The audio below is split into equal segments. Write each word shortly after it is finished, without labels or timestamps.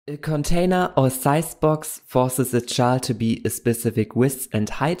A container or size box forces a child to be a specific width and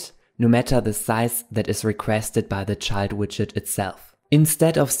height, no matter the size that is requested by the child widget itself.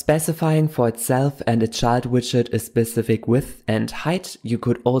 Instead of specifying for itself and a child widget a specific width and height, you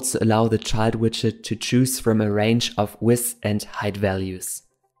could also allow the child widget to choose from a range of width and height values.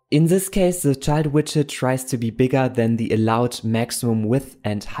 In this case, the child widget tries to be bigger than the allowed maximum width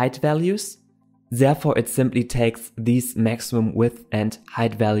and height values. Therefore, it simply takes these maximum width and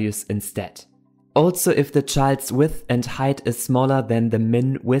height values instead. Also, if the child's width and height is smaller than the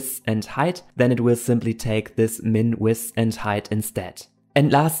min width and height, then it will simply take this min width and height instead.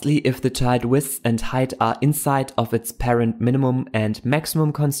 And lastly, if the child width and height are inside of its parent minimum and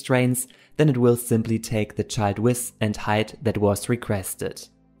maximum constraints, then it will simply take the child width and height that was requested.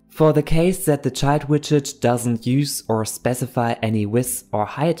 For the case that the child widget doesn't use or specify any width or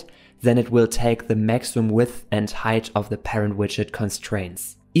height, then it will take the maximum width and height of the parent widget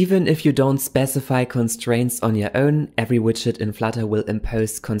constraints. Even if you don't specify constraints on your own, every widget in Flutter will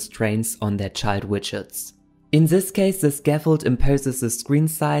impose constraints on their child widgets. In this case, the scaffold imposes the screen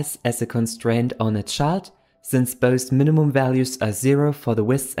size as a constraint on a child. Since both minimum values are 0 for the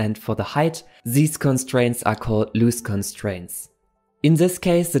width and for the height, these constraints are called loose constraints. In this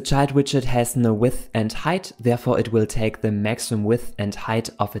case, the child widget has no width and height, therefore it will take the maximum width and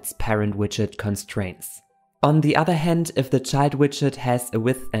height of its parent widget constraints. On the other hand, if the child widget has a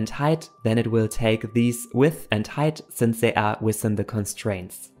width and height, then it will take these width and height since they are within the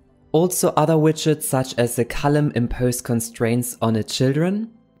constraints. Also, other widgets such as the column impose constraints on its children.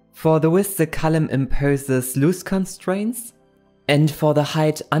 For the width, the column imposes loose constraints. And for the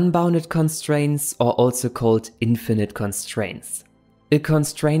height, unbounded constraints, or also called infinite constraints. A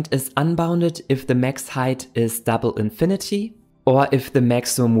constraint is unbounded if the max height is double infinity, or if the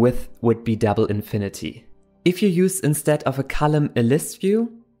maximum width would be double infinity. If you use instead of a column a list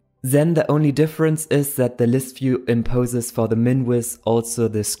view, then the only difference is that the list view imposes for the min width also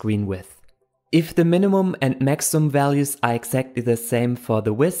the screen width. If the minimum and maximum values are exactly the same for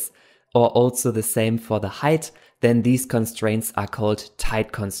the width, or also the same for the height, then these constraints are called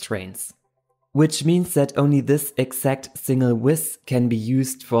tight constraints. Which means that only this exact single width can be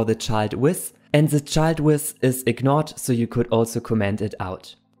used for the child width, and the child width is ignored, so you could also comment it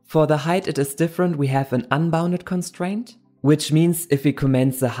out. For the height it is different, we have an unbounded constraint, which means if we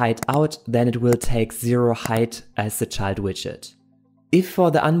comment the height out, then it will take 0 height as the child widget. If for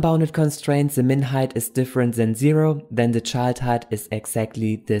the unbounded constraint the min height is different than 0, then the child height is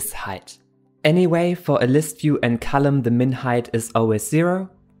exactly this height. Anyway, for a list view and column the min height is always 0.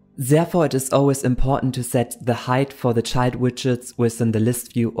 Therefore, it is always important to set the height for the child widgets within the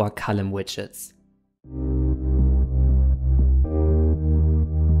list view or column widgets.